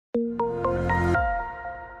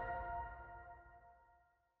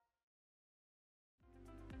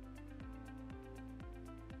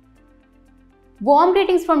Warm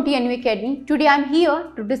greetings from TNU Academy. Today I am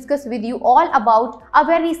here to discuss with you all about a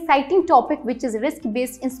very exciting topic, which is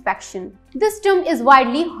risk-based inspection. This term is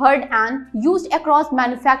widely heard and used across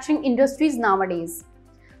manufacturing industries nowadays.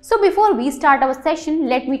 So before we start our session,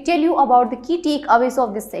 let me tell you about the key takeaways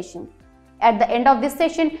of this session. At the end of this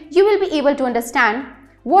session, you will be able to understand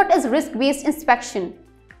what is risk-based inspection,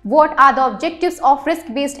 what are the objectives of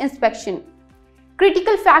risk-based inspection,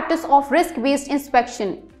 critical factors of risk-based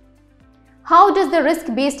inspection, how does the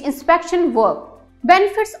risk-based inspection work,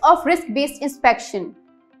 benefits of risk-based inspection,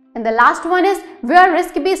 and the last one is where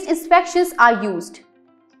risk-based inspections are used.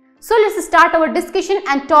 So let's start our discussion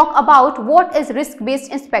and talk about what is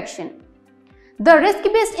risk-based inspection. The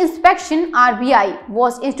risk-based inspection (RBI)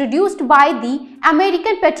 was introduced by the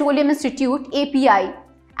American Petroleum Institute (API)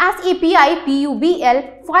 as API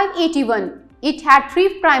PUBL 581. It had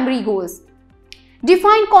three primary goals: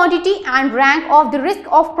 define quantity and rank of the risk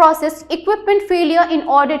of process equipment failure in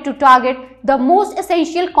order to target the most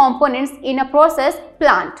essential components in a process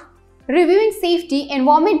plant, reviewing safety,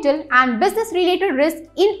 environmental and business related risks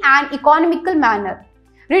in an economical manner,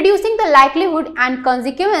 reducing the likelihood and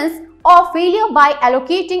consequence of failure by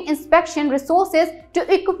allocating inspection resources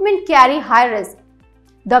to equipment carry high risk.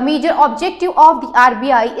 The major objective of the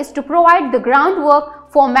RBI is to provide the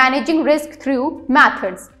groundwork for managing risk through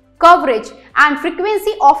methods, coverage and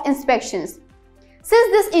frequency of inspections.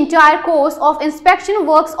 Since this entire course of inspection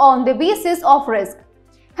works on the basis of risk,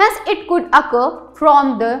 hence it could occur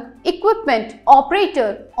from the equipment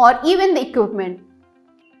operator or even the equipment.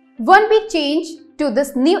 One big change to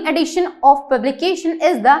this new edition of publication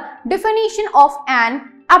is the definition of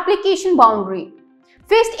an application boundary.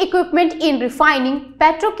 Fixed equipment in refining,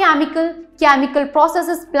 petrochemical, chemical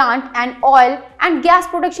processes plant and oil and gas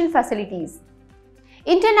production facilities.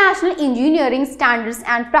 International engineering standards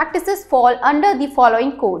and practices fall under the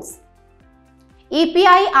following codes: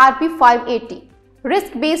 API RP 580,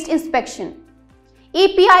 risk-based inspection;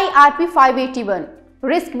 API RP 581,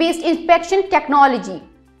 risk-based inspection technology;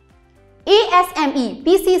 ASME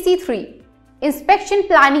PCC 3, inspection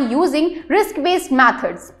planning using risk-based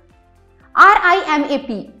methods;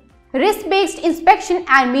 RIMAP, risk-based inspection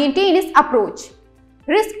and maintenance approach.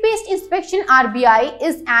 Risk-based inspection (RBI)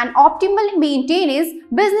 is an optimal maintenance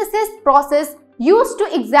business process used to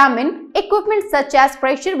examine equipment such as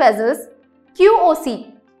pressure vessels,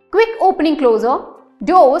 QOC, quick opening closure,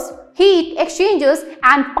 doors, heat exchangers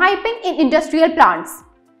and piping in industrial plants.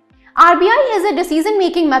 RBI is a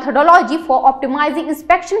decision-making methodology for optimizing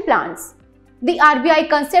inspection plans. The RBI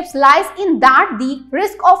concept lies in that the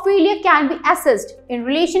risk of failure can be assessed in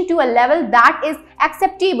relation to a level that is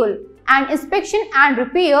acceptable, and inspection and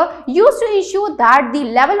repair used to ensure that the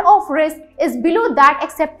level of risk is below that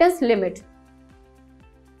acceptance limit.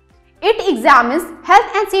 It examines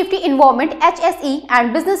health and safety environment (HSE)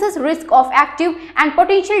 and businesses risk of active and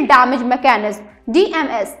potential damage mechanism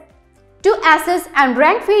 (DMS) to assess and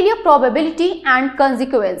rank failure probability and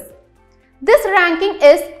consequence. This ranking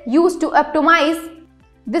is used to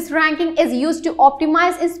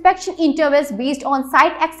optimize inspection intervals based on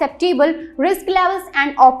site acceptable risk levels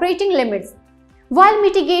and operating limits, while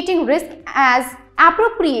mitigating risk as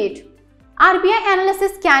appropriate. RBI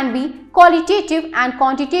analysis can be qualitative and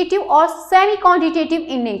quantitative or semi-quantitative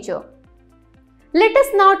in nature. Let us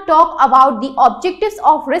now talk about the objectives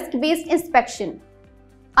of risk-based inspection.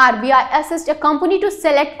 RBI assists a company to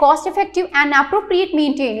select cost-effective and appropriate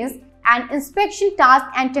maintenance and inspection tasks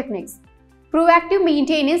and techniques, proactive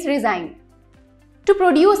maintenance design, to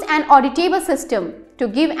produce an auditable system, to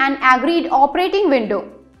give an agreed operating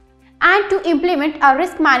window, and to implement a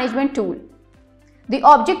risk management tool. The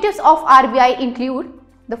objectives of RBI include: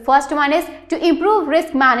 the first one is to improve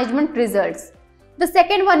risk management results. The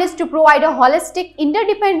second one is to provide a holistic,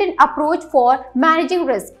 interdependent approach for managing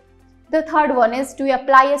risk. The third one is to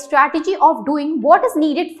apply a strategy of doing what is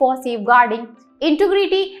needed for safeguarding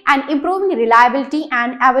integrity and improving reliability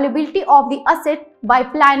and availability of the asset by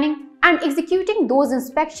planning and executing those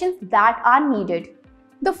inspections that are needed.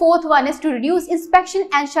 The fourth one is to reduce inspection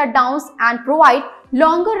and shutdowns and provide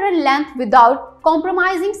longer run length without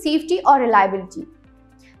compromising safety or reliability.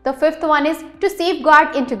 The fifth one is to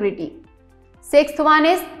safeguard integrity. Sixth one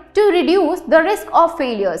is to reduce the risk of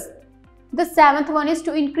failures. The seventh one is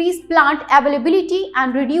to increase plant availability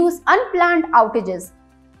and reduce unplanned outages.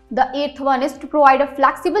 The eighth one is to provide a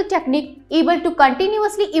flexible technique able to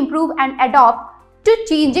continuously improve and adapt to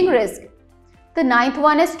changing risk. The ninth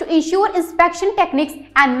one is to ensure inspection techniques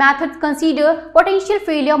and methods consider potential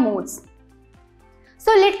failure modes.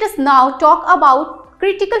 So let us now talk about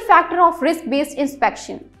critical factor of risk-based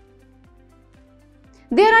inspection.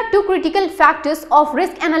 There are two critical factors of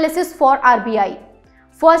risk analysis for RBI.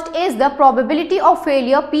 First is the probability of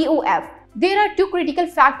failure POF. There are two critical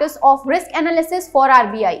factors of risk analysis for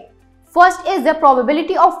RBI. First is the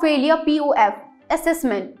probability of failure POF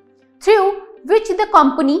assessment, through which the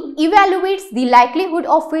company evaluates the likelihood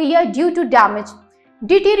of failure due to damage,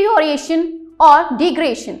 deterioration or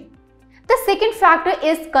degradation. The second factor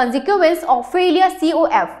is consequence of failure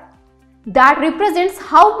COF, that represents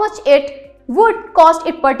how much it would cost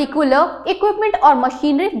if particular equipment or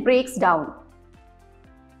machinery breaks down.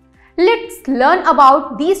 Let's learn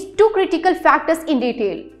about these two critical factors in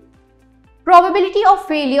detail. Probability of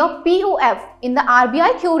failure POF. In the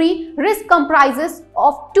RBI theory, risk comprises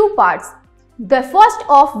of two parts, the first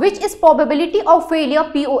of which is probability of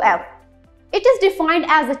failure POF. It is defined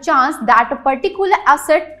as a chance that a particular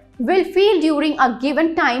asset will fail during a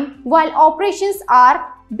given time while operations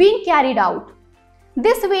are being carried out.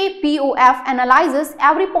 This way, POF analyzes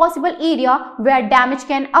every possible area where damage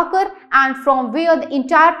can occur and from where the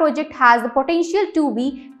entire project has the potential to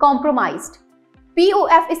be compromised.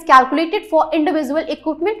 POF is calculated for individual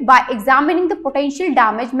equipment by examining the potential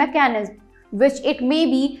damage mechanism which it may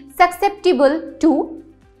be susceptible to.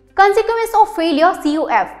 Consequence of failure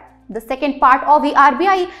COF. The second part of the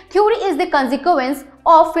RBI theory is the consequence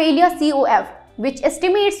of failure COF, which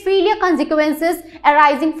estimates failure consequences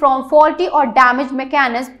arising from faulty or damaged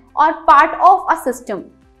mechanism or part of a system.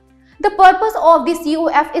 The purpose of the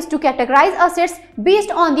COF is to categorize assets based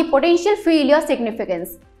on the potential failure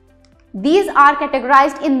significance. These are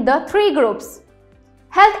categorized in the three groups: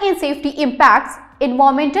 health and safety impacts,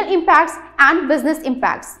 environmental impacts, and business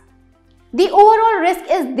impacts. The overall risk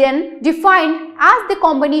is then defined as the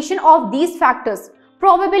combination of these factors,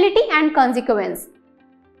 probability and consequence.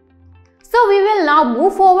 So we will now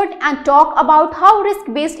move forward and talk about how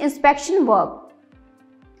risk-based inspection works.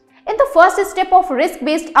 In the first step of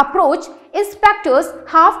risk-based approach, inspectors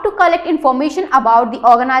have to collect information about the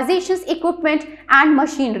organization's equipment and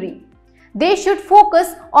machinery. They should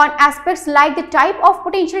focus on aspects like the type of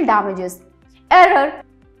potential damages, error,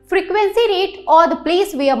 frequency rate, or the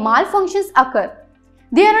place where malfunctions occur.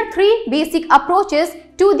 There are three basic approaches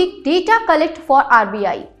to the data collect for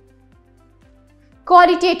RBI.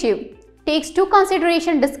 Qualitative takes into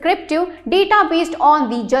consideration descriptive data based on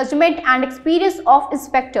the judgment and experience of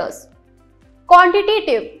inspectors.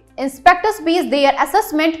 Quantitative, inspectors base their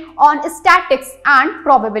assessment on statistics and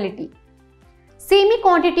probability.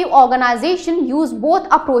 Semi-quantitative organizations use both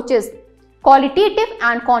approaches, qualitative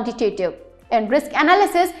and quantitative. In risk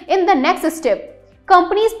analysis, in the next step,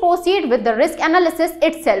 companies proceed with the risk analysis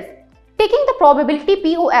itself, taking the probability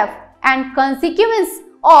POF and consequence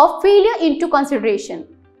of failure into consideration.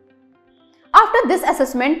 After this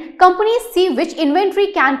assessment, companies see which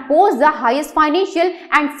inventory can pose the highest financial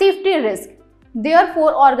and safety risk.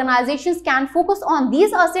 Therefore, organizations can focus on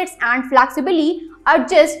these assets and flexibly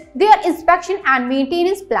adjust their inspection and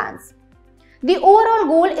maintenance plans. The overall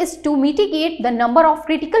goal is to mitigate the number of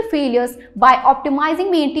critical failures by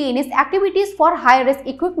optimizing maintenance activities for high-risk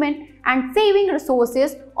equipment and saving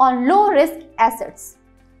resources on low-risk assets.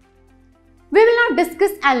 We will now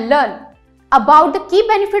discuss and learn about the key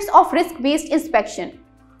benefits of risk-based inspection.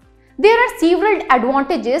 There are several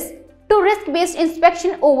advantages to risk-based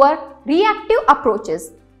inspection over reactive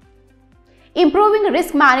approaches. Improving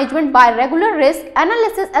risk management by regular risk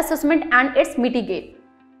analysis, assessment and its mitigate.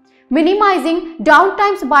 Minimizing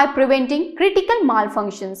downtimes by preventing critical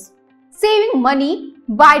malfunctions. Saving money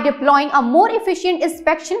by deploying a more efficient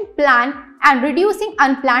inspection plan and reducing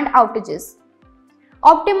unplanned outages.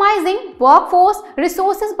 Optimizing workforce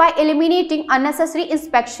resources by eliminating unnecessary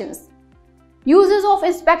inspections. Uses of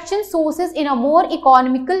inspection sources in a more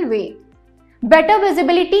economical way. Better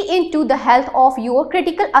visibility into the health of your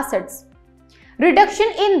critical assets. Reduction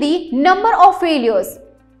in the number of failures.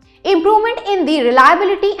 Improvement in the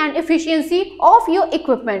reliability and efficiency of your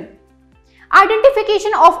equipment.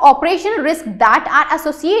 Identification of operational risks that are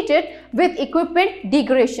associated with equipment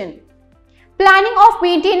degradation. Planning of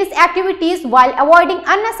maintenance activities while avoiding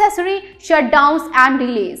unnecessary shutdowns and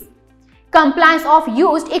delays. Compliance of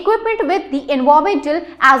used equipment with the environmental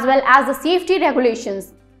as well as the safety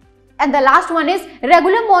regulations. And the last one is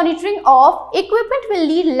regular monitoring of equipment will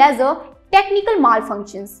lead lesser technical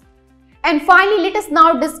malfunctions. And finally, let us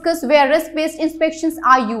now discuss where risk-based inspections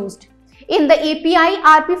are used. In the API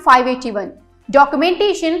RP 581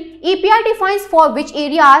 documentation, API defines for which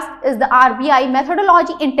areas is the RBI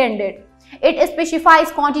methodology intended. It specifies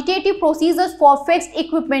quantitative procedures for fixed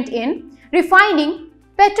equipment in refining,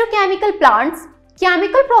 petrochemical plants,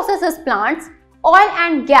 chemical processes plants, oil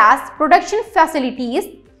and gas production facilities,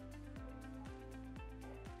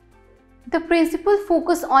 The principal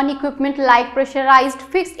focus on equipment like pressurized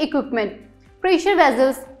fixed equipment, pressure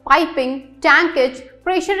vessels, piping, tankage,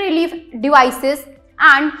 pressure relief devices,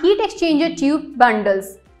 and heat exchanger tube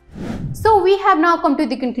bundles. So we have now come to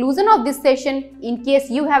the conclusion of this session. In case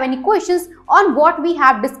you have any questions on what we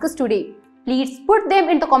have discussed today, please put them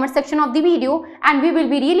in the comment section of the video and we will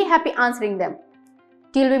be really happy answering them.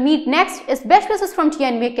 Till we meet next, it's best wishes from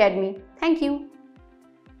TNV Academy. Thank you.